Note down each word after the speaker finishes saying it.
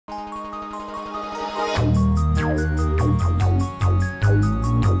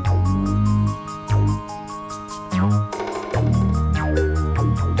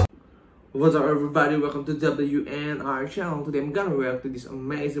What's up everybody, welcome to WNR channel. Today I'm gonna react to this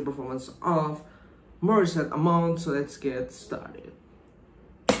amazing performance of Morissette Amount, so let's get started.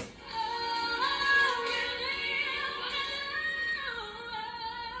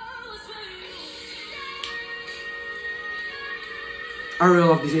 I really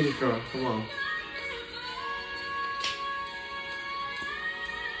love this intro, come on.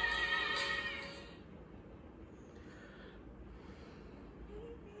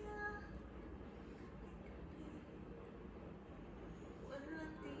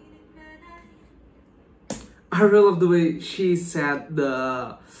 I really love the way she set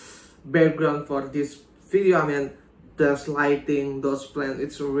the background for this video. I mean, those lighting, those plants,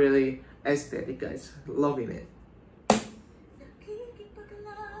 it's really aesthetic, guys. Loving it.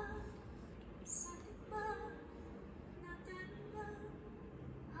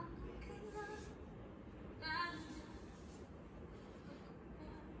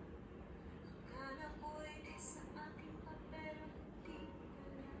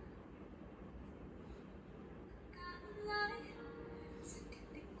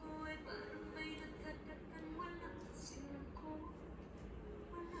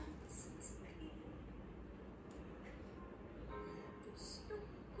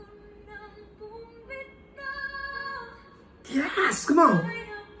 Yes, come on,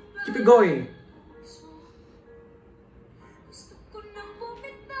 keep it going.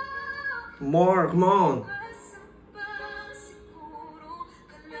 More, come on.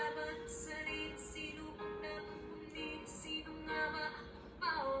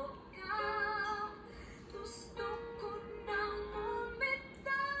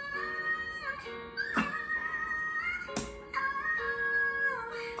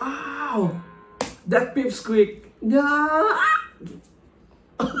 Oh, that peep squeak. Yeah.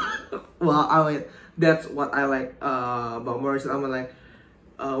 Well, I mean, that's what I like about Morissette. I mean, like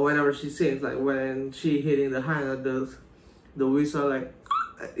whenever she sings, like when she hitting the high note, the whistle, like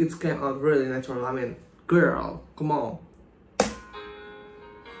it's came out really natural. I mean, girl, come on.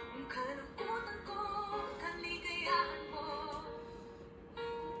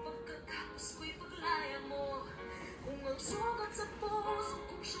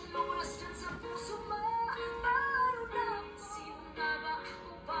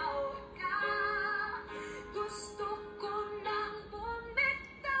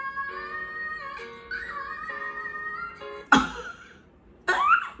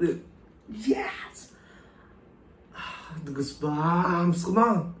 Yes! The goosebumps, come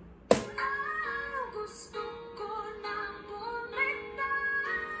on!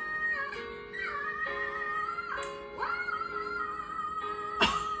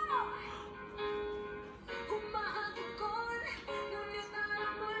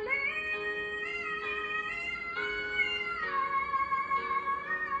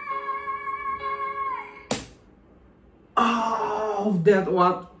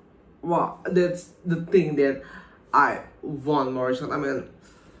 Oh, that's the thing that I want Morissette. I mean,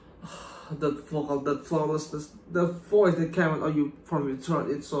 that vocal, that flawlessness, the voice that came out of you from your throat,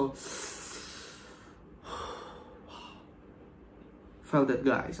 it's so felt that,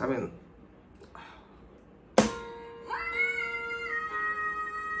 guys. I mean,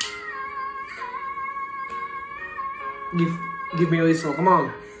 give me a whistle, come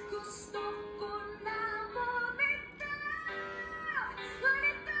on.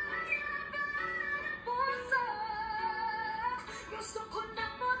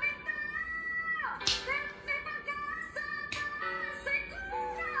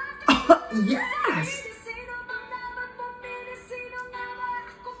 Yes!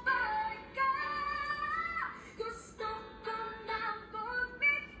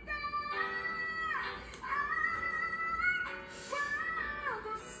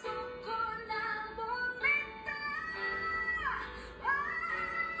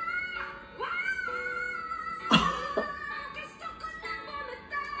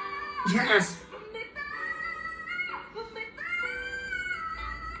 Yes!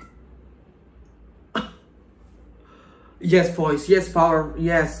 Yes, voice, yes, power,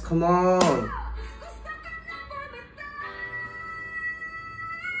 yes, come on.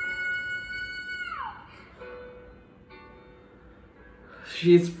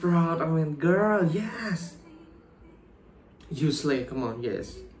 She's proud, I mean, girl, yes. You slay, come on,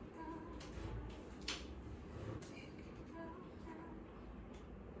 yes.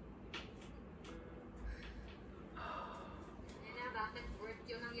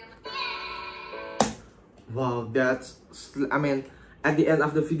 Wow, that's, I mean, at the end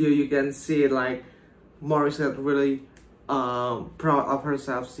of the video you can see like Morissette really proud of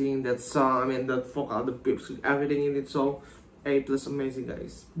herself singing that song. I mean, that vocal, the pips, everything in it. So A plus amazing,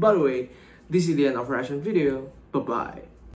 guys. By the way, this is the end of reaction video. Bye bye.